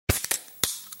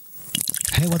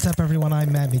Hey, what's up, everyone?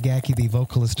 I'm Matt McGachy, the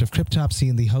vocalist of Cryptopsy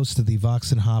and the host of the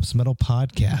Vox and Hops Metal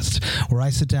Podcast, where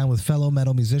I sit down with fellow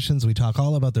metal musicians. We talk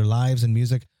all about their lives and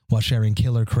music while sharing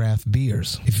killer craft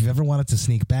beers. If you've ever wanted to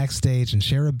sneak backstage and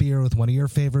share a beer with one of your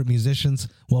favorite musicians,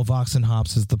 well, Vox and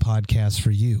Hops is the podcast for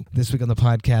you. This week on the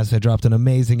podcast, I dropped an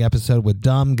amazing episode with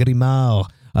Dom Grimal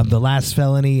of The Last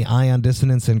Felony, Ion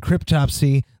Dissonance, and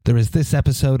Cryptopsy. There is this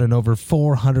episode and over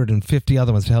 450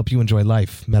 other ones to help you enjoy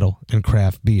life, metal, and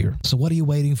craft beer. So what are you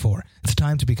waiting for? It's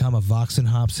time to become a Vox and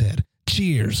Hops head.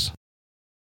 Cheers!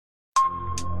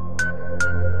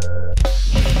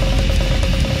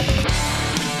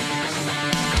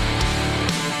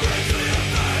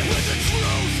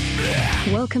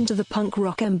 Welcome to the Punk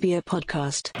Rock and Beer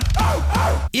Podcast.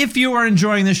 If you are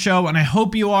enjoying the show, and I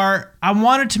hope you are, I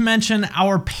wanted to mention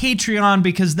our Patreon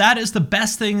because that is the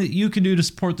best thing that you can do to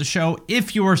support the show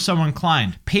if you are so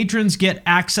inclined. Patrons get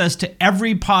access to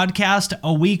every podcast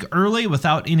a week early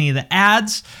without any of the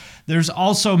ads. There's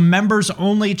also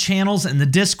members-only channels in the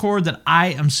Discord that I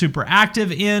am super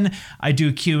active in. I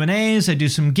do Q&As, I do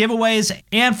some giveaways,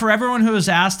 and for everyone who has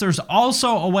asked, there's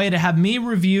also a way to have me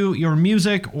review your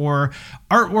music or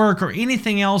artwork or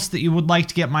anything else that you would like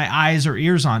to get my eyes or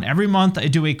ears on. Every month, I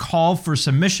do a call for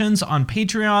submissions on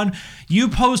Patreon. You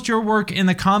post your work in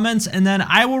the comments, and then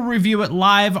I will review it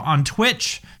live on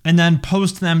Twitch and then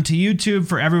post them to YouTube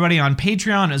for everybody on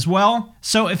Patreon as well.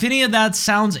 So if any of that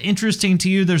sounds interesting to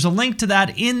you, there's a link to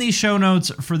that in the show notes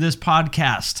for this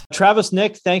podcast. Travis,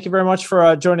 Nick, thank you very much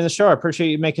for joining the show. I appreciate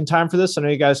you making time for this. I know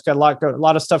you guys got a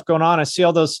lot of stuff going on. I see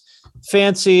all those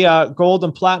fancy gold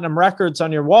and platinum records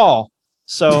on your wall.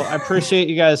 So I appreciate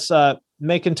you guys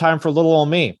making time for little old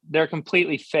me. They're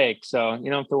completely fake, so you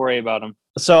don't have to worry about them.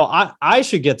 So I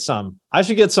should get some. I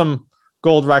should get some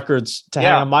gold records to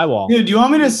hang on my wall. Dude, do you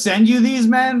want me to send you these,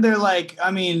 man? They're like, I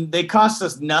mean, they cost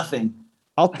us nothing.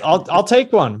 I'll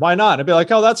take one. Why not? I'd be like,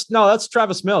 oh, that's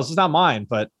Travis Mills. It's not mine,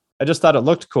 but I just thought it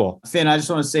looked cool. Finn, I just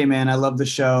want to say, man, I love the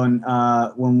show. And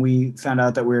when we found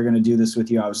out that we were going to do this with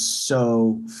you, I was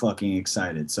so fucking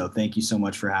excited. So thank you so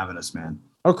much for having us, man.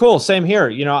 Oh, cool. Same here.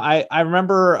 You know, I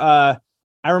remember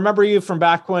you from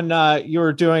back when you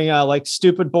were doing like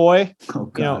Stupid Boy. Oh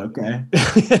God. Okay.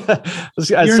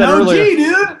 You're an OG,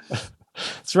 dude.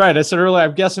 That's right. I said earlier,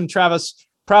 I'm guessing Travis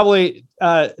probably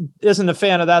isn't a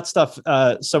fan of that stuff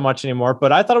so much anymore,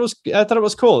 but I thought it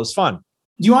was cool. It was fun.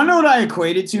 Do you want to know what I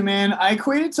equated to, man? I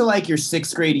equated to like your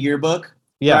 6th grade yearbook.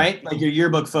 Yeah. Right? Like your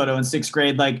yearbook photo in 6th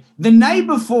grade. Like the night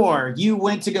before you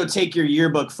went to go take your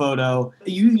yearbook photo,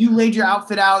 you laid your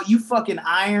outfit out, you fucking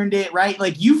ironed it, right?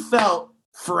 Like you felt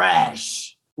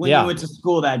fresh when you went to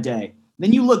school that day.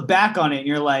 Then you look back on it and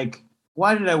you're like,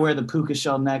 why did I wear the puka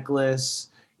shell necklace?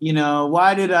 You know,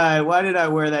 why did I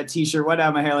wear that t-shirt? Why did I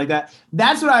have my hair like that?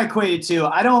 That's what I equated to.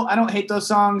 I don't hate those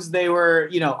songs. They were,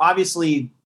 you know, obviously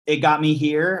it got me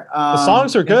here. The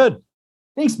songs are good.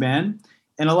 Thanks, man.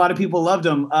 And a lot of people loved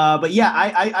them. But yeah,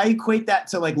 I equate that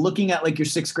to like looking at like your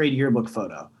 6th grade yearbook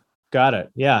photo. Got it.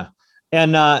 Yeah.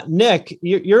 And Nick,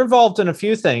 you're involved in a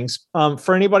few things.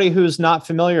 For anybody who's not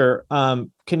familiar,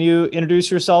 can you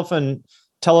introduce yourself and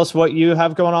tell us what you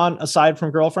have going on aside from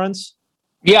Girlfriends?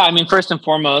 Yeah, I mean, first and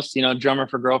foremost, you know, drummer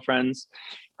for Girlfriends.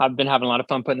 I've been having a lot of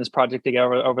fun putting this project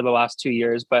together over the last 2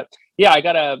 years. But yeah,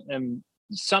 I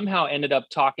somehow ended up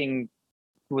talking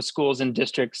with schools and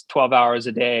districts 12 hours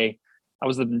a day. I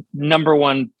was the number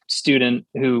one student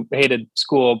who hated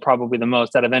school probably the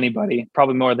most out of anybody,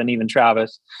 probably more than even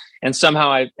Travis. And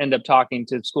somehow I end up talking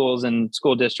to schools and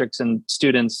school districts and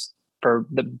students for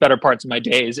the better parts of my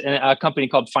days. And a company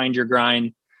called Find Your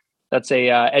Grind, that's a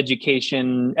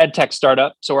education ed tech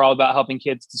startup. So we're all about helping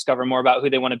kids discover more about who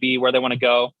they want to be, where they want to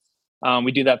go.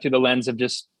 We do that through the lens of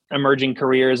just emerging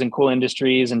careers and cool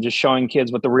industries and just showing kids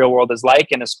what the real world is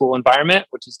like in a school environment,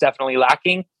 which is definitely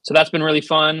lacking. So that's been really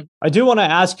fun. I do want to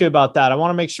ask you about that. I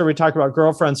want to make sure we talk about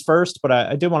Girlfriends first, but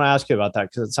I do want to ask you about that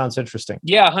because it sounds interesting.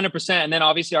 Yeah, 100%. And then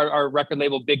obviously our record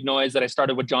label, Big Noise, that I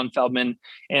started with John Feldman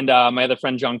and my other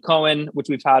friend, John Cohen, which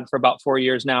we've had for about 4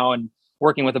 years now and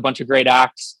working with a bunch of great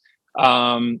acts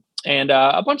and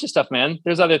a bunch of stuff, man.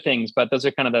 There's other things, but those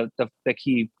are kind of the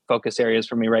key focus areas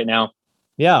for me right now.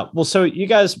 Yeah. Well, so you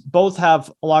guys both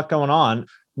have a lot going on.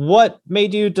 What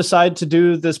made you decide to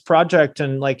do this project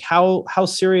and like how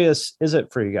serious is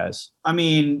it for you guys? I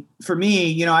mean, for me,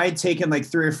 you know, I had taken like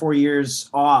 3 or 4 years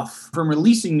off from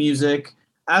releasing music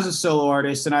as a solo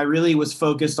artist. And I really was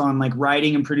focused on like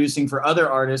writing and producing for other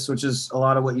artists, which is a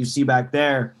lot of what you see back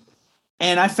there.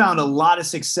 And I found a lot of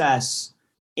success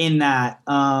in that,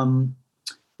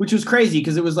 which was crazy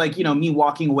because it was like, you know, me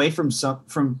walking away from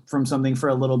something for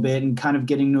a little bit and kind of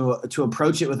getting to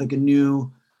approach it with like a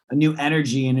new new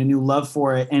energy and a new love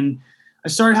for it. And I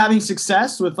started having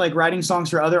success with like writing songs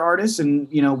for other artists and,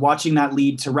 you know, watching that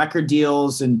lead to record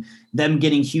deals and them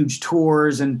getting huge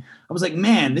tours. And I was like,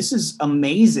 man, this is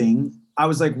amazing. I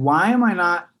was like, why am I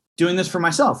not doing this for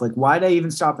myself? Like, why did I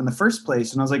even stop in the first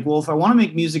place? And I was like, well, if I want to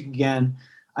make music again,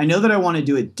 I know that I want to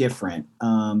do it different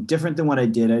than what I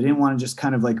did. I didn't want to just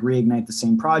kind of like reignite the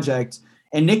same project.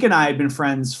 And Nick and I had been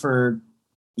friends for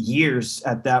years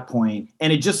at that point.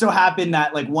 And it just so happened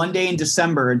that like one day in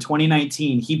December in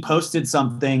 2019, he posted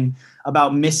something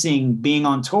about missing being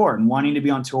on tour and wanting to be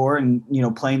on tour and, you know,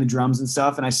 playing the drums and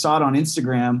stuff. And I saw it on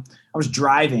Instagram. I was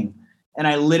driving and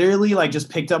I literally like just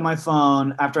picked up my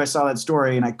phone after I saw that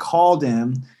story and I called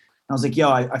him. I was like,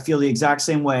 yo, I feel the exact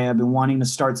same way. I've been wanting to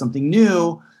start something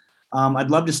new.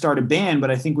 I'd love to start a band, but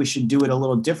I think we should do it a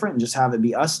little different and just have it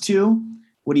be us two.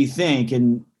 What do you think?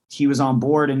 And he was on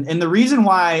board. And the reason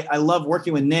why I love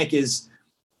working with Nick is,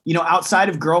 you know, outside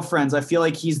of Girlfriends, I feel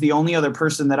like he's the only other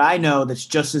person that I know that's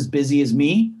just as busy as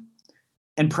me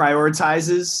and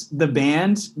prioritizes the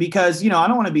band because, you know, I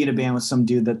don't want to be in a band with some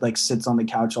dude that like sits on the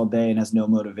couch all day and has no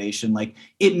motivation. Like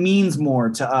it means more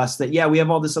to us that, yeah, we have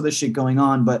all this other shit going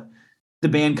on, but the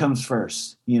band comes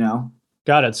first, you know?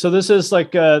 Got it. So this is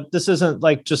like, this isn't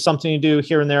like just something you do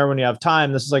here and there when you have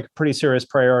time. This is like a pretty serious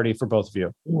priority for both of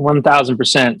you.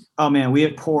 1000%. Oh man, we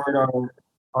have poured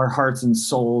our hearts and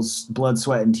souls, blood,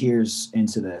 sweat, and tears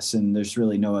into this. And there's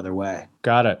really no other way.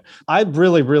 Got it. I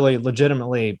really, really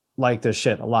legitimately like this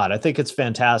shit a lot. I think it's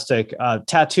fantastic.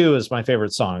 Tattoo is my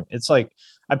favorite song. It's like,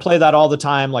 I play that all the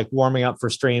time, like warming up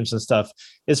for streams and stuff.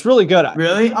 It's really good.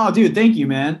 Really? Oh dude, thank you,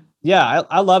 man. Yeah,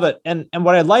 I love it. And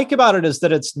what I like about it is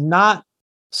that it's not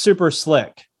super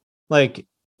slick. Like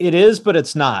it is, but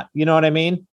it's not. You know what I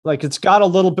mean? Like it's got a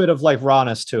little bit of like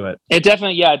rawness to it. It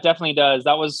definitely does.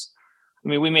 That was, I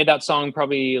mean, we made that song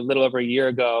probably a little over a year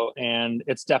ago, and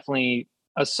it's definitely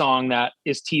a song that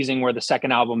is teasing where the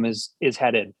second album is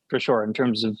headed for sure in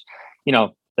terms of, you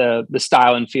know, the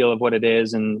style and feel of what it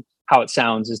is and how it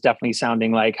sounds is definitely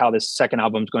sounding like how this second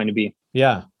album is going to be.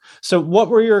 Yeah. So what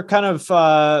were your kind of,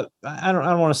 I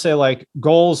don't want to say like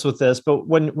goals with this, but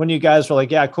when you guys were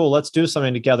like, yeah, cool, let's do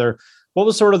something together. What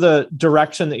was sort of the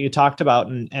direction that you talked about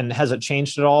and has it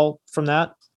changed at all from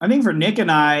that? I think for Nick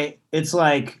and I, it's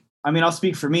like, I mean, I'll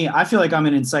speak for me. I feel like I'm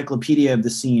an encyclopedia of the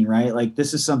scene, right? Like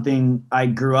this is something I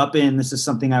grew up in. This is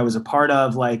something I was a part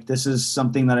of. Like this is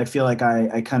something that I feel like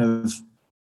I kind of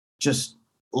just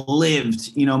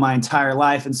lived, you know, my entire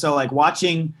life. And so like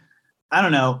watching, I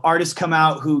don't know, artists come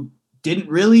out who didn't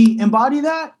really embody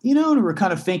that, you know, and were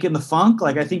kind of faking the funk.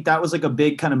 Like, I think that was like a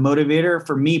big kind of motivator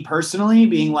for me personally,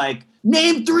 being like,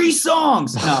 name 3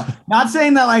 songs. No, not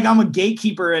saying that like I'm a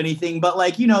gatekeeper or anything, but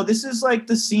like, you know, this is like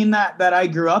the scene that I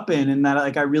grew up in and that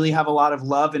like I really have a lot of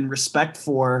love and respect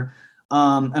for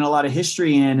and a lot of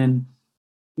history in. And,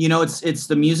 you know, it's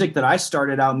the music that I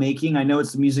started out making. I know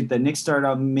it's the music that Nick started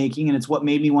out making, and it's what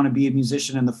made me want to be a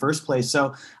musician in the first place.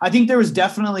 So I think there was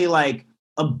definitely like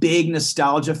a big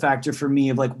nostalgia factor for me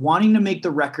of like wanting to make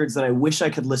the records that I wish I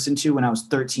could listen to when I was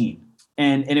 13.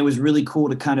 And it was really cool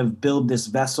to kind of build this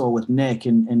vessel with Nick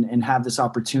and have this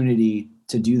opportunity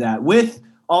to do that with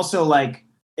also like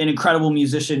an incredible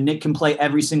musician. Nick can play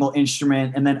every single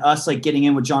instrument. And then us like getting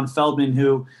in with John Feldmann,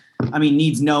 who, I mean,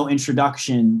 needs no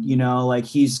introduction, you know, like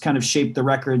he's kind of shaped the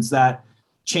records that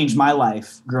changed my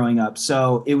life growing up.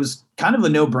 So it was kind of a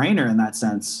no-brainer in that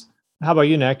sense. How about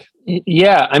you, Nick?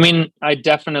 Yeah, I mean, I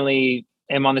definitely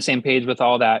am on the same page with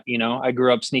all that. You know, I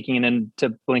grew up sneaking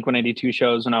into Blink-182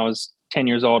 shows when I was 10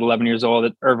 years old, 11 years old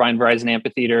at Irvine Verizon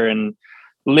Amphitheater, and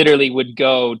literally would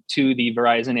go to the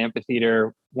Verizon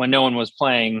Amphitheater when no one was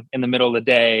playing in the middle of the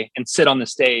day and sit on the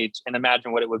stage and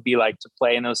imagine what it would be like to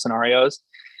play in those scenarios.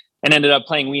 And ended up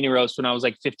playing Weenie Roast when I was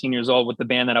like 15 years old with the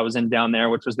band that I was in down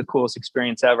there, which was the coolest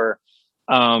experience ever.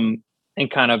 And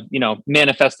kind of, you know,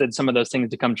 manifested some of those things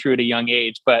to come true at a young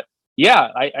age. But yeah,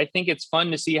 I think it's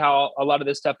fun to see how a lot of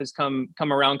this stuff has come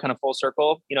around kind of full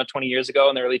circle, you know, 20 years ago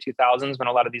in the early 2000s when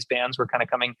a lot of these bands were kind of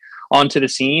coming onto the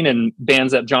scene, and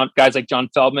bands that guys like John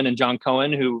Feldmann and John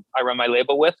Cohen, who I run my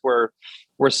label with, were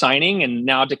signing. And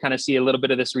now to kind of see a little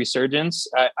bit of this resurgence,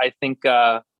 I think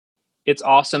it's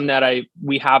awesome that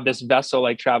we have this vessel,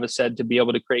 like Travis said, to be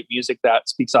able to create music that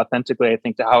speaks authentically, I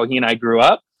think, to how he and I grew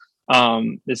up.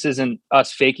 This isn't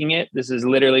us faking it. This is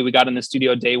literally, we got in the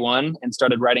studio day one and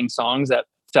started writing songs that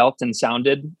felt and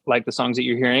sounded like the songs that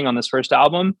you're hearing on this first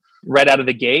album right out of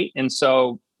the gate. And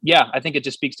so, yeah, I think it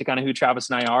just speaks to kind of who Travis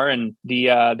and I are and the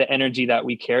energy that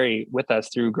we carry with us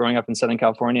through growing up in Southern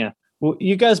California. Well,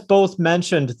 you guys both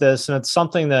mentioned this, and it's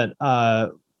something that a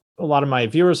lot of my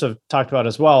viewers have talked about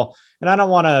as well. And I don't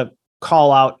want to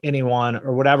call out anyone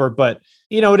or whatever, but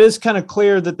it is kind of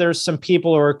clear that there's some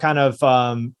people who are kind of,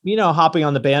 hopping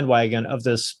on the bandwagon of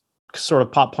this sort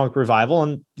of pop punk revival.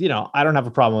 And, I don't have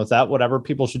a problem with that. Whatever,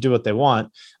 people should do what they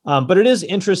want. But it is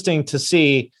interesting to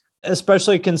see,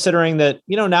 especially considering that,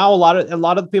 now a lot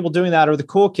of the people doing that are the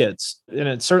cool kids. And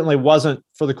it certainly wasn't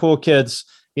for the cool kids,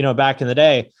 back in the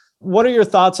day. What are your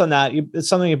thoughts on that? It's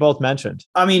something you both mentioned.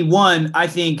 I mean, one, I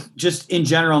think just in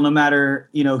general, no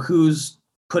matter, who's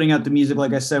putting out the music,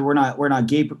 like I said, we're not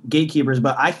gatekeepers,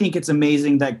 but I think it's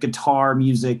amazing that guitar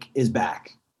music is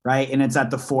back, right? And it's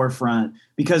at the forefront,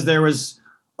 because there was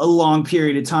a long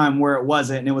period of time where it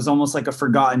wasn't, and it was almost like a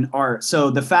forgotten art.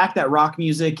 So the fact that rock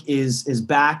music is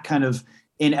back kind of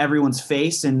in everyone's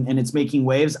face and it's making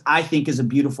waves, I think is a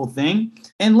beautiful thing.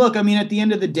 And look, I mean, at the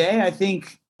end of the day, I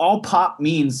think all pop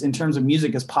means in terms of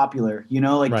music is popular,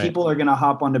 right. People are going to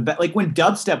hop on like when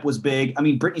dubstep was big. I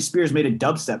mean, Britney Spears made a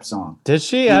dubstep song. Did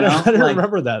she? I don't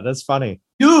remember that. That's funny.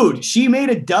 Dude, she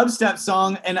made a dubstep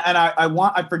song, and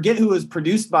I forget who it was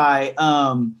produced by.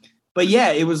 But yeah,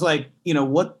 it was like,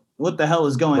 what the hell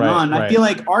is going on? Right. I feel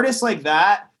like artists like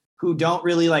that who don't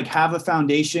really like have a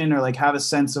foundation or like have a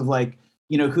sense of like,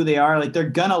 who they are, like they're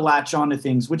gonna latch onto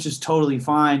things, which is totally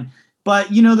fine. But,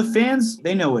 the fans,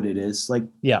 they know what it is. Like,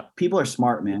 yeah, people are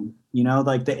smart, man.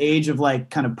 Like the age of like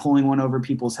kind of pulling one over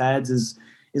people's heads is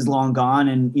long gone.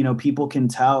 And, people can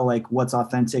tell like what's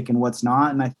authentic and what's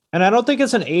not. And I don't think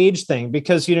it's an age thing,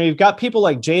 because, you've got people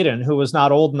like Jaden, who was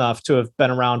not old enough to have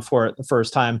been around for it the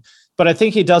first time, but I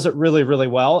think he does it really, really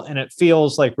well. And it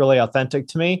feels like really authentic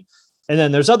to me. And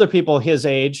then there's other people his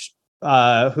age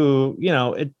who,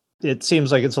 it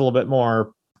seems like it's a little bit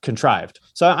more contrived.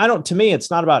 So to me, it's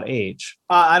not about age.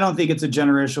 I don't think it's a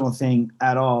generational thing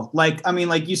at all. Like, I mean,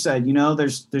 like you said,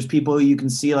 there's people you can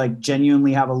see like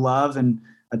genuinely have a love and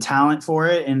a talent for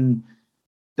it. And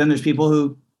then there's people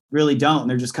who really don't. And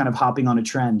they're just kind of hopping on a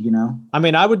trend, I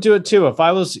mean, I would do it too. If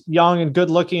I was young and good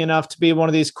looking enough to be one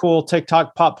of these cool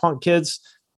TikTok pop punk kids,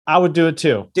 I would do it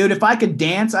too. Dude, if I could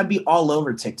dance, I'd be all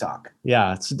over TikTok.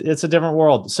 Yeah, it's a different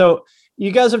world. So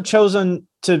you guys have chosen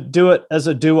to do it as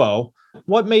a duo.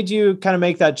 What made you kind of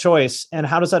make that choice, and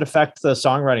how does that affect the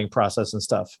songwriting process and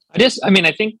stuff?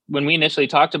 I think when we initially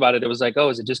talked about it, it was like, oh,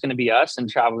 is it just going to be us? And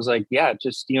Trav was like, yeah,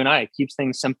 just you and I. It keeps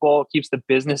things simple, keeps the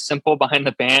business simple behind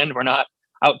the band. We're not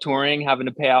out touring, having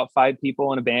to pay out 5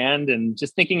 people in a band, and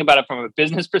just thinking about it from a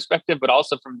business perspective, but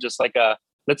also from just like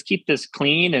let's keep this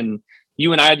clean. And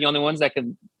you and I are the only ones that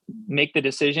can make the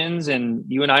decisions, and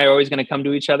you and I are always going to come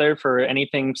to each other for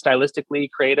anything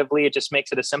stylistically, creatively. It just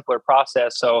makes it a simpler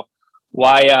process. So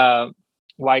why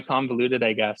convoluted,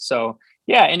 I guess. So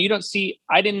yeah. And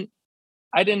I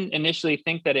didn't initially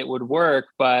think that it would work,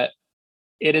 but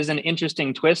it is an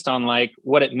interesting twist on like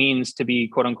what it means to be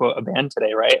quote unquote a band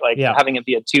today. Right. Like having it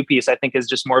be a 2-piece, I think is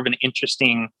just more of an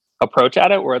interesting approach at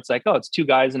it, where it's like, oh, it's 2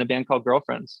 guys in a band called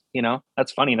Girlfriends.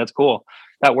 That's funny. That's cool.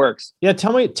 That works. Yeah.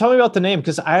 Tell me about the name.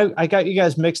 Cause I got you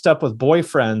guys mixed up with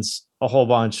Boyfriends a whole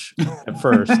bunch at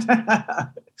first.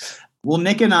 Well,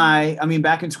 Nick and I mean,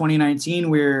 back in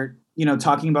 2019, we were,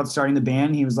 talking about starting the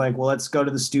band. He was like, well, let's go to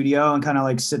the studio and kind of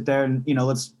like sit there and,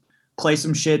 let's play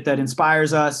some shit that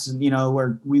inspires us. And,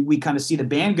 where we kind of see the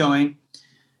band going.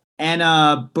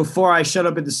 And before I showed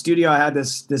up at the studio, I had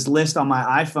this list on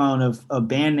my iPhone of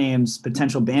band names,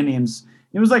 potential band names.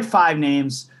 It was like 5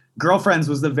 names. Girlfriends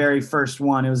was the very first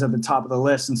one. It was at the top of the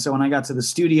list. And so when I got to the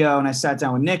studio and I sat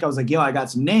down with Nick, I was like, yo, I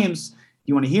got some names.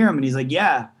 You want to hear them? And he's like,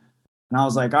 yeah. And I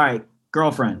was like, all right,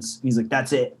 Girlfriends. And he's like,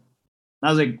 that's it. And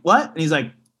I was like, what? And he's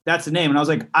like, that's the name. And I was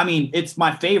like, I mean, it's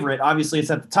my favorite. Obviously,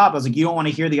 it's at the top. I was like, you don't want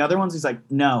to hear the other ones? He's like,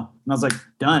 no. And I was like,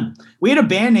 done. We had a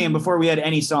band name before we had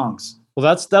any songs. Well,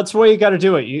 that's the way you got to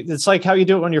do it. It's like how you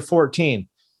do it when you're 14.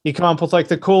 You come up with like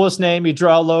the coolest name, you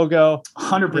draw a logo.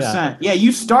 100%. Yeah,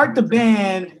 you start the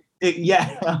band.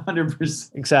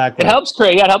 100%. Exactly. It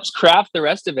helps craft the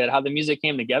rest of it, how the music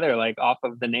came together, like off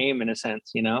of the name in a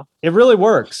sense, It really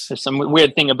works. There's some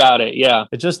weird thing about it. Yeah.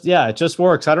 It just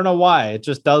works. I don't know why. It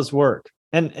just does work.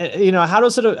 And how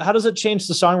does it change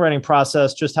the songwriting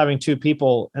process just having 2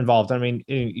 people involved? I mean,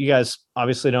 you guys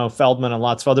obviously know Feldman and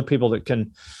lots of other people that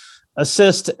can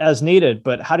assist as needed,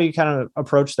 but how do you kind of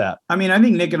approach that? I mean, I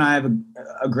think Nick and I have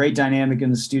a great dynamic in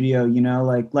the studio,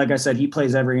 like I said, he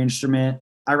plays every instrument.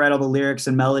 I write all the lyrics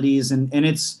and melodies, and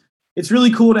it's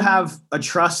really cool to have a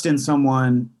trust in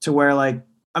someone to where like,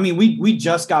 I mean, we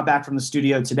just got back from the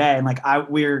studio today, and like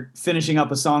we're finishing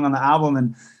up a song on the album,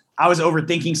 and I was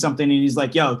overthinking something, and he's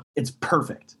like, yo, it's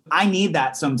perfect. I need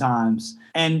that sometimes.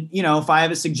 And, if I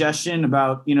have a suggestion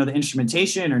about, the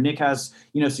instrumentation, or Nick has,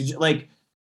 like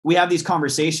we have these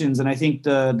conversations, and I think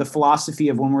the philosophy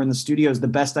of when we're in the studio is the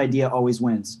best idea always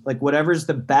wins. Like whatever's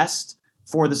the best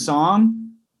for the song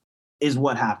is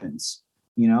what happens.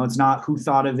 You know, it's not who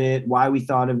thought of it, why we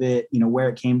thought of it, you know, where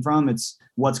it came from. It's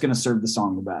what's going to serve the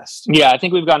song the best. Yeah, I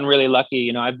think we've gotten really lucky.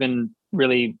 You know, I've been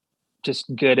really just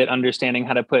good at understanding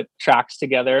how to put tracks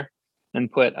together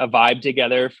and put a vibe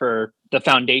together for the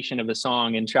foundation of a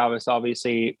song. And Travis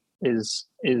obviously is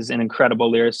an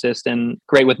incredible lyricist and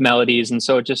great with melodies. And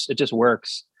so it just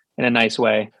works in a nice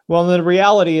way. Well, the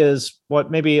reality is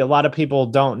what maybe a lot of people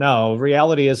don't know.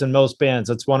 Reality is in most bands,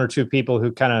 it's one or two people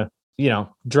who kind of, you know,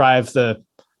 drive the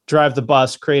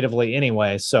bus creatively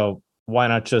anyway. So why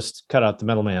not just cut out the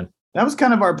middleman? That was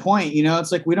kind of our point. You know,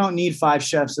 it's like, we don't need 5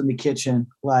 chefs in the kitchen.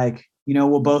 Like, you know,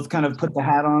 we'll both kind of put the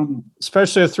hat on.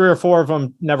 Especially if 3 or 4 of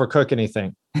them never cook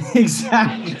anything.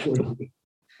 Exactly.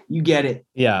 You get it.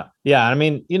 Yeah. Yeah. I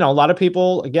mean, you know, a lot of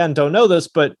people, again, don't know this,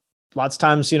 but lots of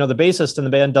times, you know, the bassist in the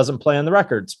band doesn't play on the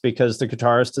records because the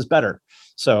guitarist is better.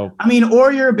 So, I mean,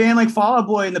 or you're a band like Fall Out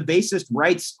Boy and the bassist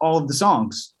writes all of the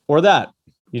songs. Or that.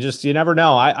 You never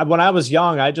know. When I was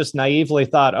young, I just naively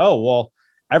thought, oh, well,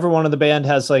 everyone in the band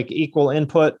has like equal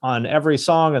input on every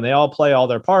song and they all play all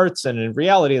their parts. And in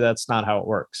reality, that's not how it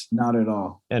works. Not at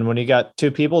all. And when you got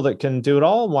 2 people that can do it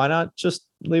all, why not just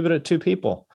leave it at 2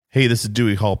 people? Hey, this is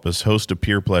Dewey Halpus, host of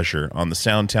Peer Pleasure on the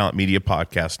Sound Talent Media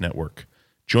Podcast Network.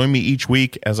 Join me each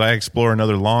week as I explore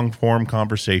another long-form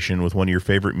conversation with one of your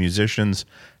favorite musicians,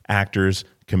 actors,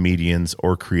 comedians,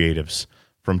 or creatives.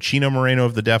 From Chino Moreno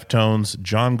of the Deftones,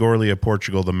 John Gorley of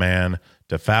Portugal the Man,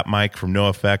 to Fat Mike from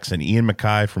NoFX and Ian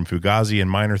MacKaye from Fugazi and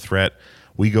Minor Threat,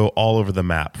 we go all over the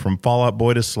map. From Fall Out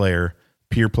Boy to Slayer,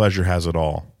 Peer Pleasure has it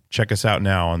all. Check us out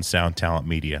now on Sound Talent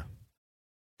Media.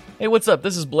 Hey, what's up?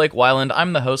 This is Blake Weiland.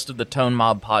 I'm the host of the Tone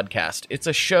Mob Podcast. It's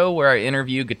a show where I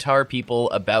interview guitar people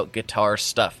about guitar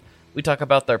stuff. We talk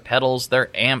about their pedals, their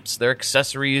amps, their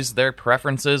accessories, their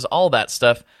preferences, all that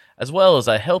stuff, as well as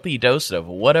a healthy dose of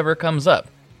whatever comes up.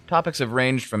 Topics have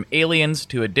ranged from aliens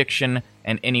to addiction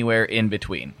and anywhere in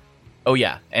between. Oh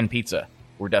yeah, and pizza.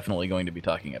 We're definitely going to be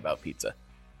talking about pizza.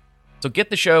 So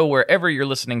get the show wherever you're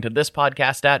listening to this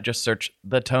podcast at. Just search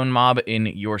The Tone Mob in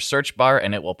your search bar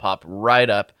and it will pop right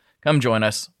up. Come join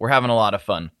us. We're having a lot of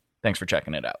fun. Thanks for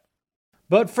checking it out.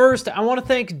 But first, I want to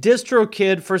thank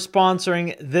DistroKid for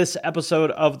sponsoring this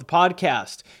episode of the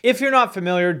podcast. If you're not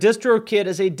familiar, DistroKid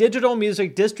is a digital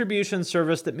music distribution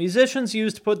service that musicians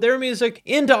use to put their music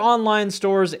into online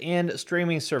stores and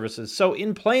streaming services. So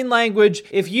in plain language,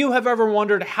 if you have ever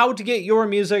wondered how to get your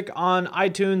music on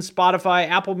iTunes, Spotify,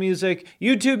 Apple Music,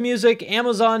 YouTube Music,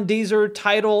 Amazon, Deezer,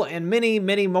 Tidal, and many,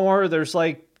 many more, there's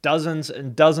like dozens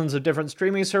and dozens of different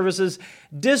streaming services.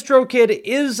 DistroKid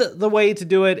is the way to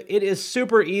do it. It is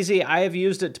super easy. I have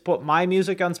used it to put my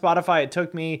music on Spotify. It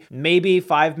took me maybe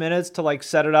 5 minutes to like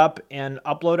set it up and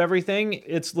upload everything.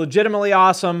 It's legitimately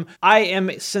awesome. I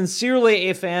am sincerely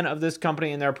a fan of this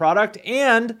company and their product.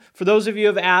 And for those of you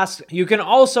who have asked, you can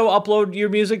also upload your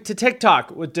music to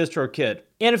TikTok with DistroKid.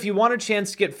 And if you want a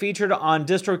chance to get featured on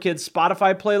DistroKid's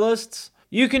Spotify playlists,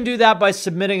 you can do that by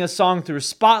submitting a song through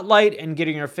Spotlight and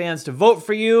getting your fans to vote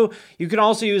for you. You can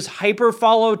also use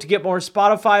Hyperfollow to get more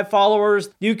Spotify followers.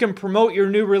 You can promote your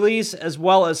new release as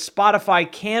well as Spotify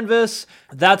Canvas.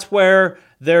 That's where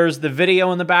there's the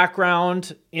video in the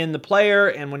background in the player,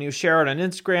 and when you share it on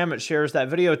Instagram, it shares that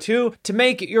video too to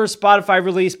make your Spotify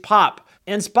release pop.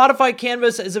 And Spotify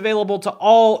Canvas is available to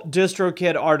all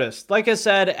DistroKid artists. Like I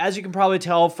said, as you can probably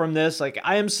tell from this, like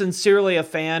I am sincerely a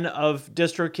fan of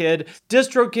DistroKid.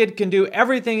 DistroKid can do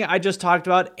everything I just talked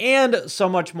about and so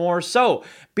much more. So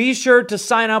be sure to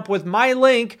sign up with my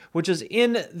link, which is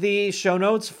in the show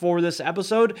notes for this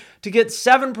episode, to get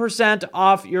 7%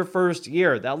 off your first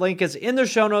year. That link is in the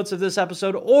show notes of this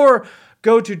episode, or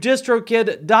go to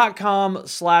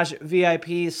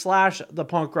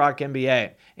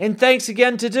distrokid.com/VIP/thepunkrockmba. And thanks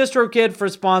again to DistroKid for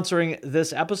sponsoring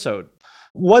this episode.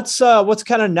 What's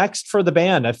kind of next for the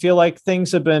band? I feel like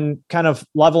things have been kind of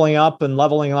leveling up, and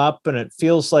it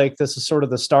feels like this is sort of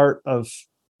the start of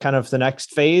kind of the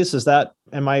next phase.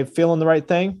 Am I feeling the right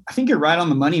thing? I think you're right on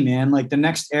the money, man. Like the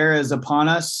next era is upon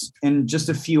us in just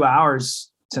a few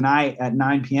hours. Tonight at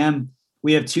 9 p.m.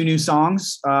 we have 2 new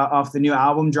songs off the new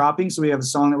album dropping. So we have a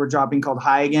song that we're dropping called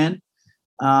High Again.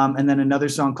 And then another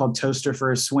song called Toaster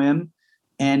for a Swim.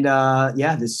 And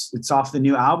it's off the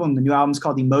new album. The new album's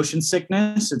called Emotion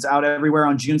Sickness. It's out everywhere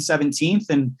on June 17th.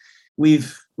 And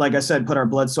we've, like I said, put our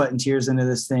blood, sweat, and tears into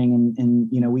this thing. And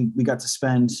you know, we got to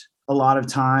spend a lot of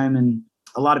time and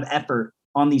a lot of effort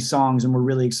on these songs, and we're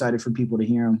really excited for people to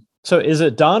hear them. So is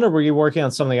it done, or were you working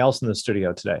on something else in the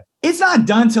studio today? It's not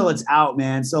done till it's out,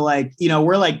 man. So like,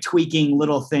 we're like tweaking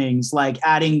little things, like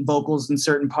adding vocals in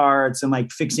certain parts and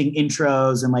like fixing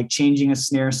intros and like changing a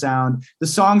snare sound. The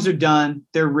songs are done,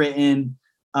 they're written.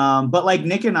 But like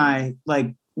Nick and I,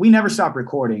 like we never stop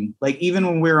recording. Like even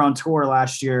when we were on tour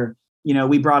last year,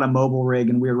 we brought a mobile rig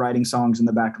and we were writing songs in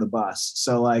the back of the bus.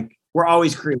 So like we're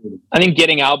always creating. I think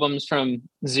getting albums from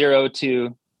 0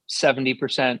 to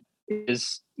 70%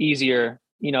 is easier,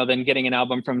 than getting an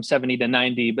album from 70 to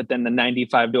 90, but then the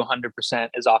 95 to 100%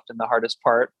 is often the hardest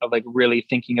part of like really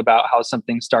thinking about how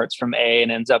something starts from A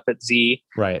and ends up at Z.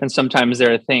 Right. And sometimes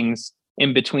there are things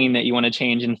in between that you want to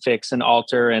change and fix and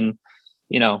alter. And,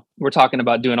 we're talking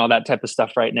about doing all that type of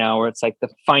stuff right now where it's like the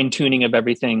fine tuning of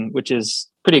everything, which is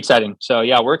pretty exciting. So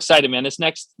yeah, we're excited, man. This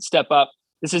next step up,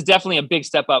 this is definitely a big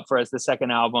step up for us, the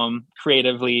second album,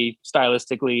 creatively,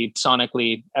 stylistically,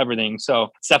 sonically, everything. So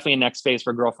it's definitely a next phase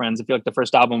for Girlfriends. I feel like the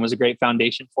first album was a great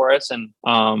foundation for us and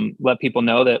let people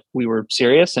know that we were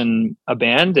serious and a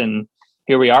band. And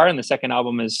here we are. And the second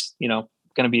album is,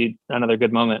 going to be another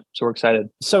good moment. So we're excited.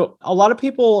 So a lot of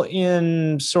people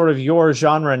in sort of your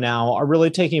genre now are really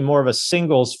taking more of a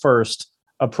singles first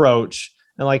approach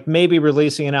and like maybe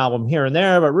releasing an album here and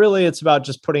there, but really it's about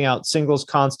just putting out singles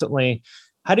constantly.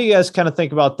 How do you guys kind of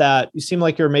think about that? You seem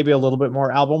like you're maybe a little bit more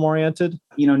album oriented.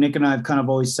 Nick and I have kind of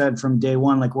always said from day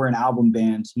one, like we're an album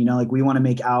band, like we want to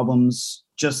make albums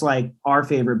just like our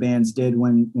favorite bands did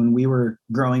when we were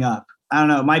growing up. I don't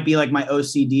know. It might be like my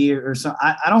OCD or something.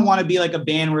 I don't want to be like a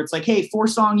band where it's like, hey,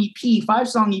 4-song EP,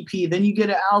 5-song EP, then you get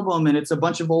an album and it's a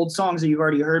bunch of old songs that you've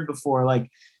already heard before.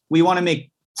 Like we want to make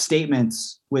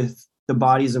statements with the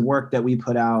bodies of work that we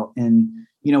put out. And,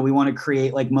 we want to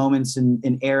create like moments and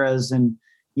eras and,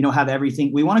 have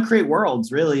everything. We want to create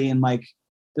worlds really. And like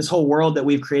this whole world that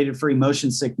we've created for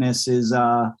Emotion Sickness is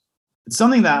it's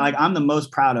something that like I'm the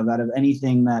most proud of out of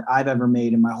anything that I've ever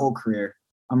made in my whole career.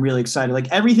 I'm really excited.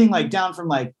 Like everything, like down from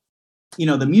like,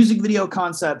 the music video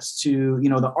concepts to,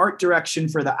 the art direction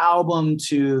for the album,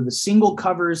 to the single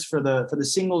covers for the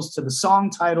singles, to the song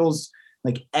titles,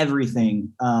 like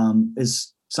everything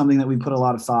is something that we put a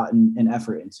lot of thought and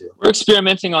effort into. We're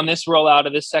experimenting on this rollout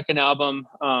of this second album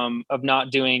of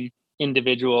not doing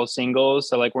individual singles.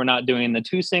 So like we're not doing the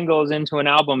 2 singles into an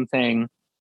album thing.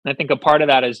 And I think a part of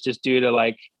that is just due to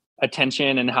like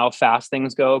attention and how fast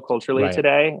things go culturally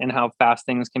today and how fast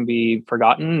things can be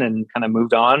forgotten and kind of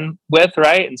moved on with.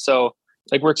 Right. And so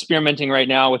like we're experimenting right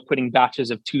now with putting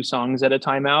batches of 2 songs at a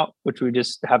time out, which we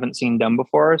just haven't seen done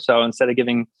before. So instead of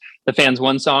giving the fans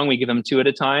 1 song, we give them 2 at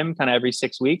a time, kind of every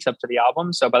 6 weeks up to the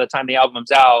album. So by the time the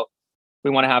album's out,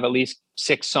 we want to have at least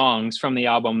 6 songs from the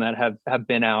album that have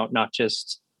been out, not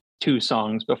just 2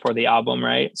 songs before the album.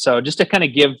 Right. So just to kind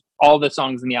of give all the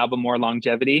songs in the album more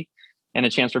longevity and a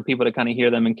chance for people to kind of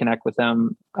hear them and connect with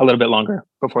them a little bit longer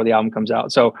before the album comes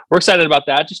out. So we're excited about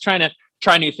that. Just trying to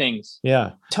try new things.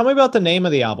 Yeah. Tell me about the name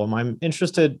of the album. I'm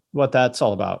interested what that's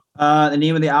all about. The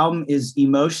name of the album is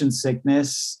Emotion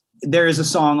Sickness. There is a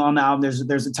song on the album.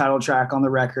 There's a title track on the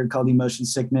record called Emotion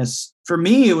Sickness. For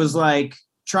me, it was like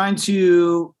trying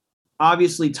to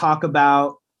obviously talk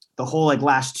about the whole like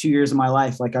last 2 years of my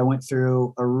life. Like I went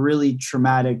through a really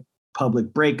traumatic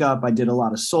public breakup. I did a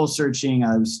lot of soul searching.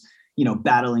 I was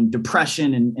battling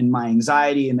depression and my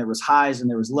anxiety, and there was highs and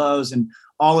there was lows, and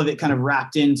all of it kind of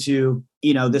wrapped into,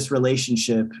 this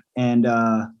relationship. And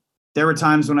there were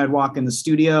times when I'd walk in the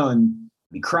studio and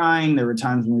be crying. There were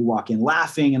times when we walk in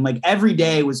laughing, and like every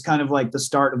day was kind of like the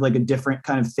start of like a different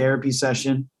kind of therapy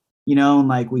session, and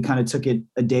like we kind of took it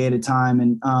a day at a time.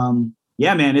 And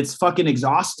yeah, man, it's fucking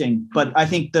exhausting. But I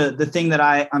think the thing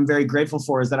that I'm very grateful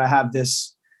for is that I have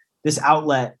this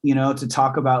outlet, to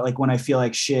talk about like when I feel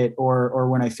like shit or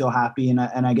when I feel happy, and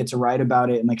I get to write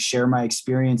about it and like share my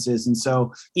experiences. And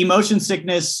so Emotion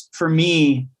Sickness for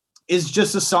me is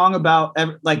just a song about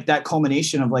like that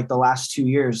culmination of like the last 2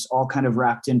 years all kind of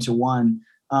wrapped into one.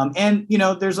 And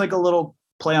there's like a little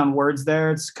play on words there.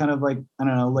 It's kind of like, I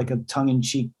don't know, like a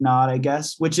tongue-in-cheek nod, I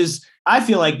guess, which is, I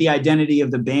feel like the identity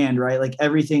of the band, right? Like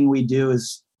everything we do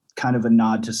is kind of a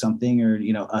nod to something, or,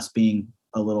 us being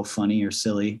a little funny or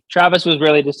silly. Travis was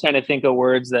really just trying to think of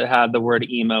words that had the word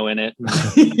emo in it.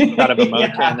 Thought of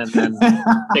emotion and then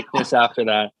sickness after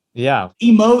that. Yeah.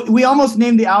 We almost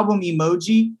named the album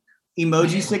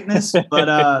Emoji Sickness,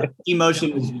 but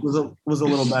Emotion was a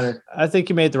little better. I think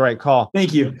you made the right call.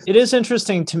 Thank you. It is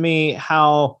interesting to me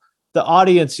how the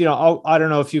audience, I don't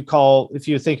know if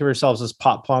you think of yourselves as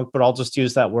pop punk, but I'll just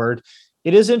use that word.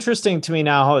 It is interesting to me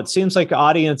now how it seems like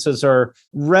audiences are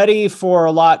ready for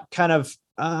a lot kind of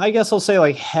I guess I'll say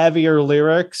like heavier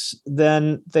lyrics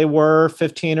than they were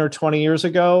 15 or 20 years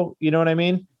ago. You know what I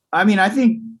mean? I mean, I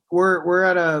think we're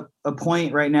at a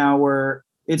point right now where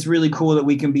it's really cool that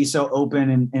we can be so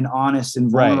open and honest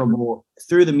and vulnerable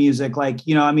through the music. Like,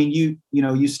 you know, I mean,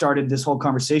 you started this whole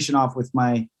conversation off with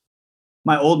my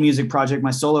old music project,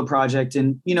 my solo project.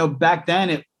 And, you know, back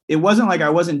then it wasn't like I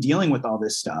wasn't dealing with all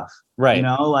this stuff. Right. You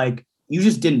know, like you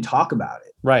just didn't talk about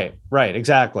it. Right.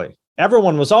 Exactly.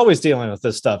 Everyone was always dealing with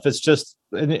this stuff. It's just,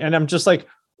 and I'm just like,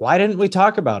 why didn't we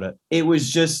talk about it? It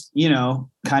was just, you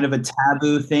know, kind of a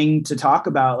taboo thing to talk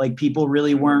about. Like people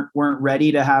really weren't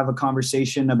ready to have a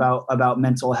conversation about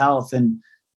mental health. And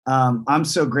I'm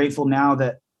so grateful now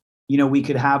that, you know, we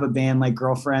could have a band like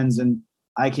Girlfriends and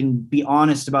I can be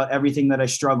honest about everything that I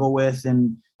struggle with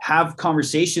and have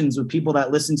conversations with people that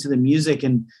listen to the music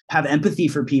and have empathy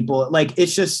for people. Like,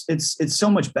 it's just, it's so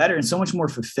much better and so much more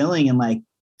fulfilling and like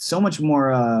so much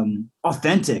more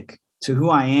authentic to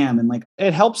who I am. And like,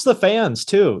 it helps the fans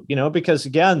too, you know, because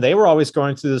again, they were always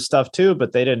going through this stuff too,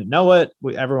 but they didn't know it.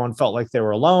 Everyone felt like they were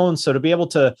alone. So to be able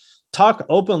to talk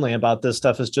openly about this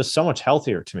stuff is just so much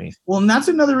healthier to me. Well, and that's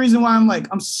another reason why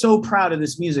I'm so proud of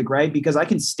this music, right? Because I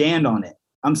can stand on it.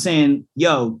 I'm saying,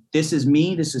 yo, this is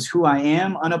me. This is who I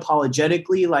am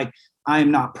unapologetically. Like, I am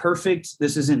not perfect.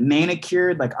 This isn't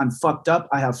manicured. Like, I'm fucked up.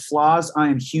 I have flaws. I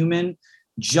am human,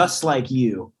 just like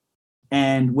you.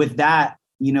 And with that,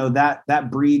 you know,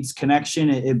 that breeds connection.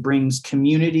 It brings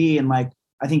community. And like,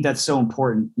 I think that's so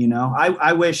important. You know,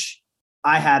 I wish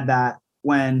I had that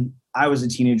when I was a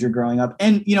teenager growing up.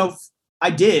 And, you know,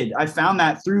 I found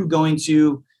that through going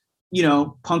to, you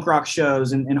know, punk rock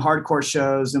shows and hardcore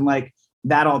shows and like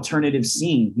that alternative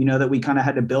scene, you know, that we kind of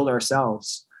had to build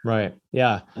ourselves. Right.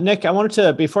 Yeah. Nick, I wanted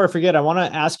to, before I forget, I want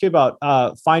to ask you about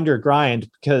Find Your Grind,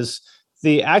 because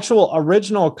the actual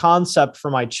original concept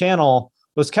for my channel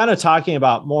was kind of talking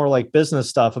about more like business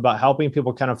stuff, about helping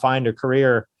people kind of find a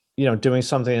career, you know, doing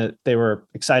something that they were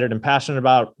excited and passionate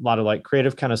about, a lot of like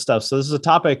creative kind of stuff. So this is a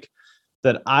topic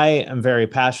that I am very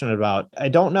passionate about. I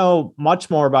don't know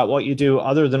much more about what you do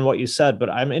other than what you said,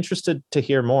 but I'm interested to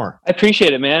hear more. I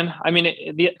appreciate it, man. I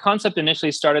mean, the concept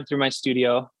initially started through my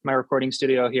studio, my recording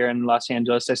studio here in Los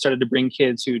Angeles. I started to bring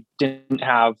kids who didn't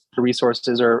have the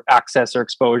resources or access or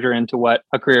exposure into what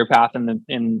a career path in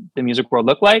the music world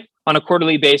looked like. On a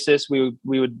quarterly basis, we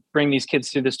would bring these kids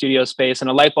through the studio space,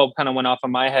 and a light bulb kind of went off in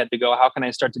my head to go, how can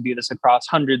I start to do this across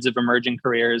hundreds of emerging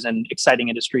careers and exciting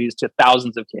industries to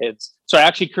thousands of kids? So I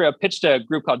actually pitched a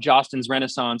group called Jostens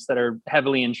Renaissance that are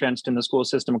heavily entrenched in the school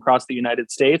system across the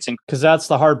United States. And because that's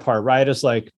the hard part, right? Is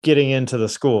like getting into the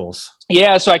schools.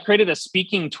 Yeah. So I created a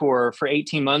speaking tour for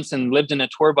 18 months and lived in a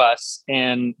tour bus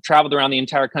and traveled around the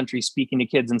entire country speaking to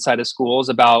kids inside of schools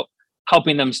about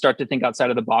helping them start to think outside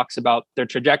of the box about their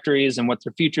trajectories and what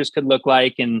their futures could look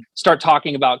like, and start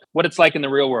talking about what it's like in the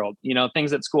real world. You know,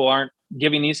 things that school aren't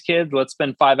giving these kids. Let's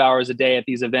spend 5 hours a day at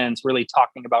these events, really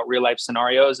talking about real life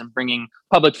scenarios and bringing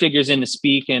public figures in to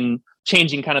speak and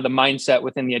changing kind of the mindset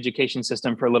within the education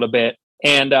system for a little bit.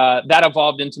 And that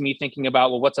evolved into me thinking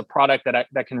about, well, what's a product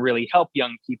that can really help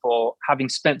young people, having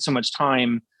spent so much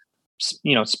time,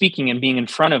 you know, speaking and being in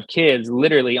front of kids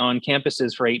literally on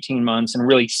campuses for 18 months and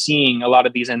really seeing a lot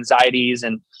of these anxieties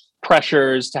and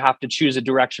pressures to have to choose a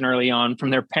direction early on from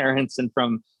their parents and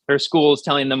from their schools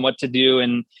telling them what to do.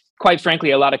 And quite frankly,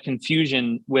 a lot of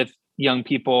confusion with young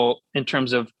people in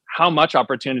terms of how much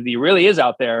opportunity really is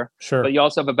out there. Sure. But you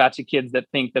also have a batch of kids that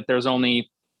think that there's only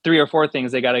 3 or 4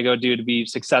 things they got to go do to be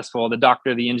successful: the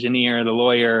doctor, the engineer, the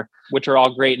lawyer, which are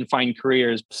all great and fine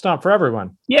careers. It's not for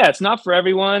everyone. Yeah, it's not for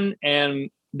everyone.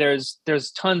 And there's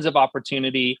tons of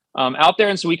opportunity out there.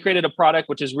 And so we created a product,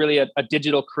 which is really a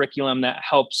digital curriculum that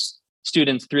helps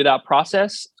students through that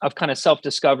process of kind of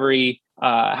self-discovery,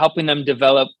 helping them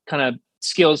develop kind of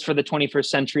skills for the 21st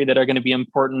century that are going to be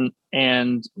important.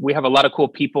 And we have a lot of cool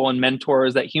people and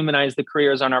mentors that humanize the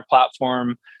careers on our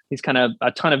platform. These kind of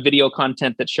a ton of video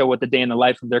content that show what the day in the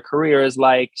life of their career is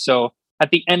like. So at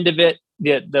the end of it,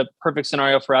 the perfect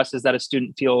scenario for us is that a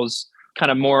student feels kind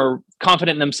of more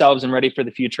confident in themselves and ready for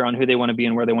the future on who they want to be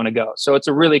and where they want to go. So it's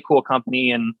a really cool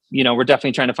company. And, you know, we're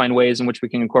definitely trying to find ways in which we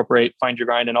can incorporate Find Your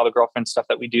Grind and all the Girlfriend stuff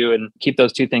that we do and keep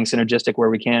those two things synergistic where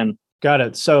we can. Got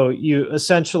it. So you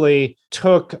essentially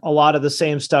took a lot of the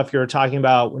same stuff you were talking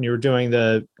about when you were doing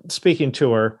the speaking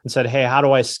tour and said, hey, how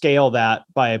do I scale that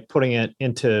by putting it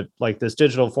into like this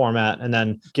digital format and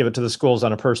then give it to the schools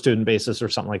on a per student basis or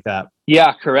something like that?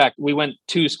 Yeah, correct. We went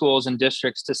to schools and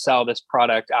districts to sell this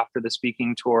product after the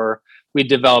speaking tour. we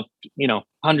developed,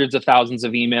 hundreds of thousands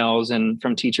of emails and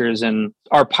from teachers, and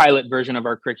our pilot version of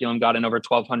our curriculum got in over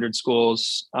 1,200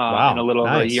 schools in a little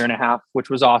over a year and a half, which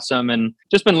was awesome. And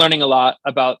just been learning a lot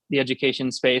about the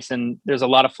education space, and there's a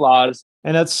lot of flaws.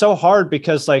 And it's so hard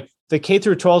because like the K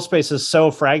through 12 space is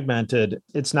so fragmented.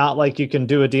 It's not like you can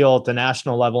do a deal at the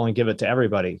national level and give it to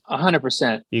everybody.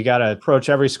 100%. You got to approach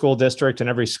every school district and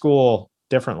every school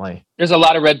differently. There's a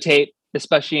lot of red tape,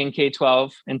 especially in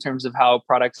K-12, in terms of how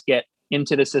products get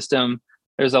into the system.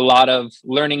 There's a lot of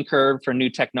learning curve for new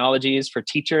technologies for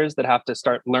teachers that have to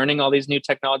start learning all these new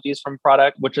technologies from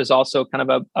product, which is also kind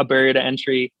of a barrier to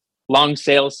entry. Long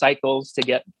sales cycles to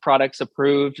get products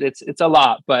approved. It's a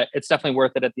lot, but it's definitely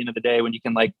worth it at the end of the day when you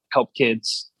can like help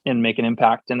kids and make an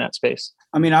impact in that space.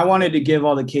 I mean, I wanted to give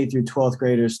all the K through 12th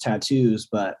graders tattoos,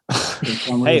 but for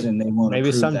some reason they won't.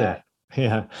 Maybe someday. That.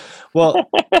 Yeah. Well,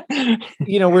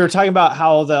 we were talking about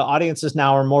how the audiences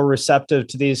now are more receptive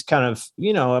to these kind of,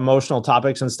 emotional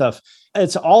topics and stuff.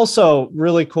 It's also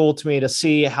really cool to me to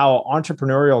see how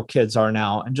entrepreneurial kids are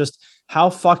now and just how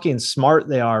fucking smart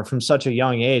they are from such a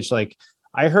young age. Like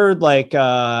I heard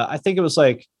I think it was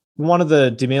like one of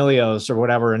the D'Amelios or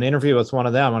whatever, an interview with one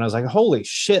of them. And I was like, holy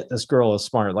shit, this girl is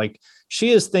smart. Like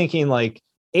she is thinking like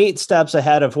 8 steps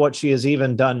ahead of what she has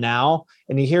even done now.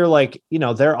 And you hear like,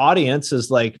 their audience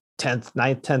is like 10th,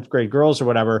 9th, 10th grade girls or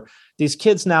whatever. These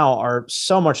kids now are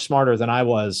so much smarter than I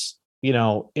was, in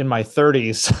my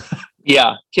 30s.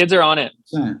 Yeah, kids are on it.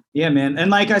 Yeah, man.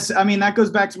 And like I said, I mean, that goes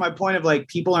back to my point of like,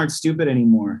 people aren't stupid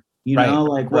anymore.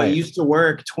 What used to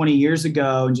work 20 years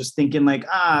ago and just thinking like,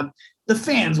 the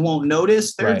fans won't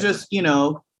notice. They're just,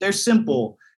 they're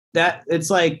simple. That it's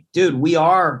like, dude, we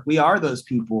are those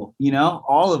people,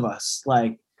 all of us.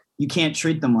 Like you can't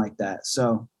treat them like that.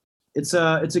 So it's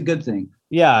a good thing.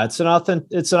 Yeah, it's an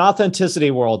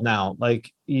authenticity world now.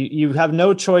 Like you have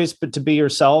no choice but to be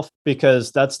yourself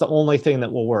because that's the only thing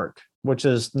that will work, which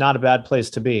is not a bad place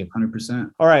to be.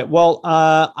 100%. All right. Well,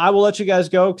 I will let you guys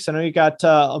go because I know you got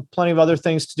plenty of other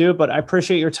things to do, but I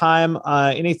appreciate your time.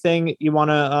 Anything you want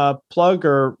to plug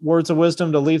or words of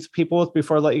wisdom to leave people with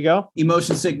before I let you go?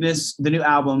 Emotion Sickness, the new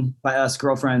album by us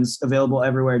girlfriends, available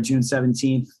everywhere June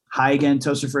 17th. High Again,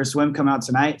 Toaster for a Swim come out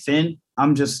tonight. Finn,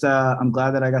 I'm just, I'm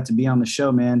glad that I got to be on the show,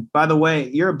 man. By the way,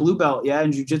 you're a blue belt, yeah,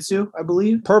 in jiu-jitsu, I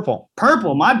believe? Purple.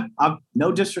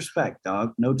 No disrespect,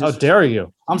 dog. No disrespect. How dare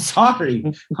you? I'm sorry.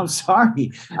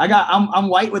 I'm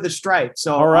white with a stripe.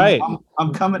 So all right.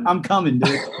 I'm coming,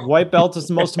 dude. White belt is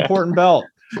the most important belt.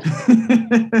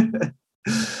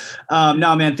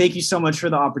 No, man, thank you so much for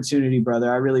the opportunity,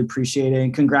 brother. I really appreciate it.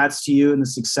 And congrats to you and the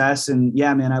success. And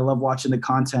yeah, man, I love watching the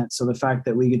content. So the fact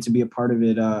that we get to be a part of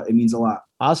it, it means a lot.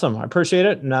 Awesome. I appreciate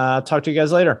it. And talk to you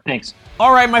guys later. Thanks.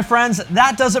 All right, my friends,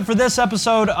 that does it for this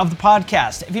episode of the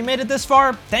podcast. If you made it this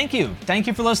far, thank you. Thank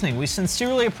you for listening. We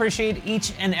sincerely appreciate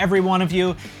each and every one of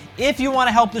you. If you want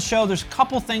to help the show, there's a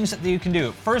couple things that you can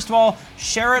do. First of all,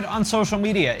 share it on social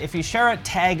media. If you share it,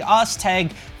 tag us,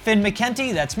 tag Finn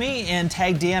McKenty, that's me, and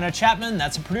tag Deanna Chapman,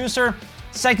 that's a producer.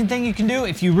 Second thing you can do,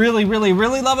 if you really, really,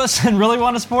 really love us and really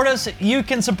want to support us, you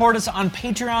can support us on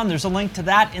Patreon. There's a link to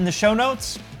that in the show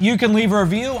notes. You can leave a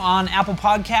review on Apple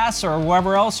Podcasts or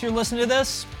wherever else you're listening to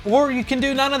this, or you can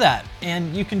do none of that,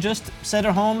 and you can just sit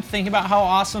at home thinking about how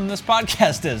awesome this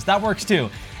podcast is. That works too.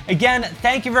 Again,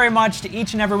 thank you very much to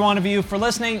each and every one of you for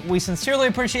listening. We sincerely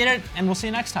appreciate it, and we'll see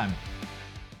you next time.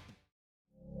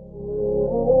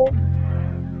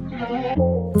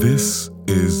 This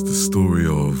is the story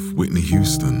of Whitney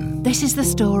Houston. This is the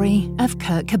story of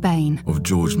Kurt Cobain. Of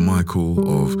George Michael,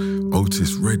 of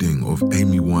Otis Redding, of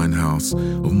Amy Winehouse,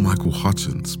 of Michael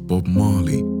Hutchence, Bob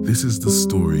Marley. This is the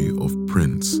story of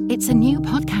Prince. It's a new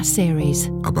podcast series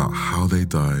about how they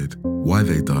died, why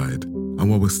they died,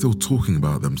 and why we're still talking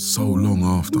about them so long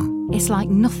after. It's like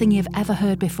nothing you've ever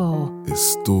heard before. It's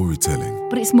storytelling.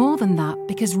 But it's more than that,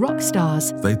 because rock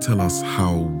stars, they tell us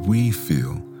how we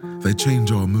feel. They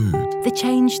change our mood. They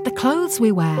change the clothes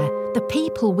we wear, the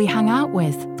people we hang out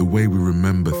with, the way we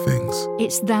remember things.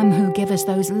 It's them who give us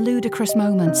those ludicrous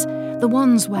moments, the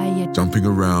ones where you're jumping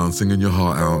around, singing your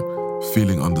heart out,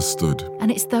 feeling understood.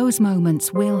 And it's those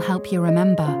moments we'll help you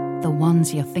remember, the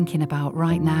ones you're thinking about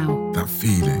right now. That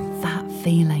feeling. That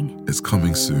feeling. It's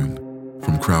coming soon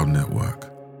from Crowd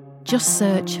Network. Just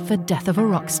search for Death of a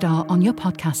Rock Star on your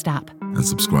podcast app. And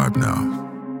subscribe now.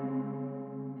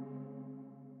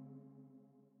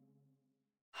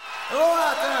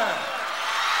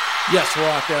 Yes, we're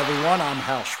out there, everyone. I'm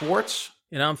Hal Schwartz.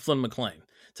 And I'm Flynn McLean.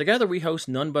 Together we host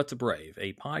None But the Brave,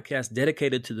 a podcast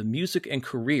dedicated to the music and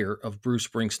career of Bruce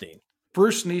Springsteen.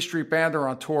 Bruce and E Street Band are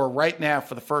on tour right now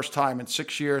for the first time in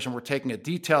 6 years, and we're taking a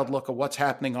detailed look at what's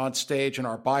happening on stage in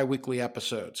our bi-weekly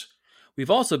episodes. We've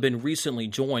also been recently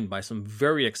joined by some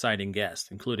very exciting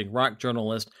guests, including rock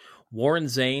journalist Warren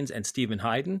Zanes and Stephen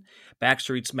Hayden,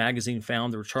 Backstreet's Magazine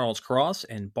founder Charles Cross,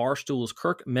 and Barstool's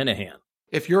Kirk Minahan.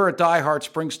 If you're a diehard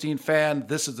Springsteen fan,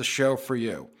 this is the show for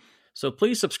you. So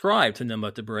please subscribe to None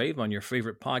But the Brave on your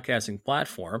favorite podcasting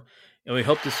platform, and we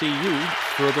hope to see you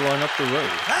further on up the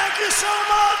road. Thank you so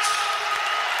much.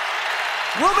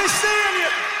 We'll be seeing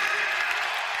you.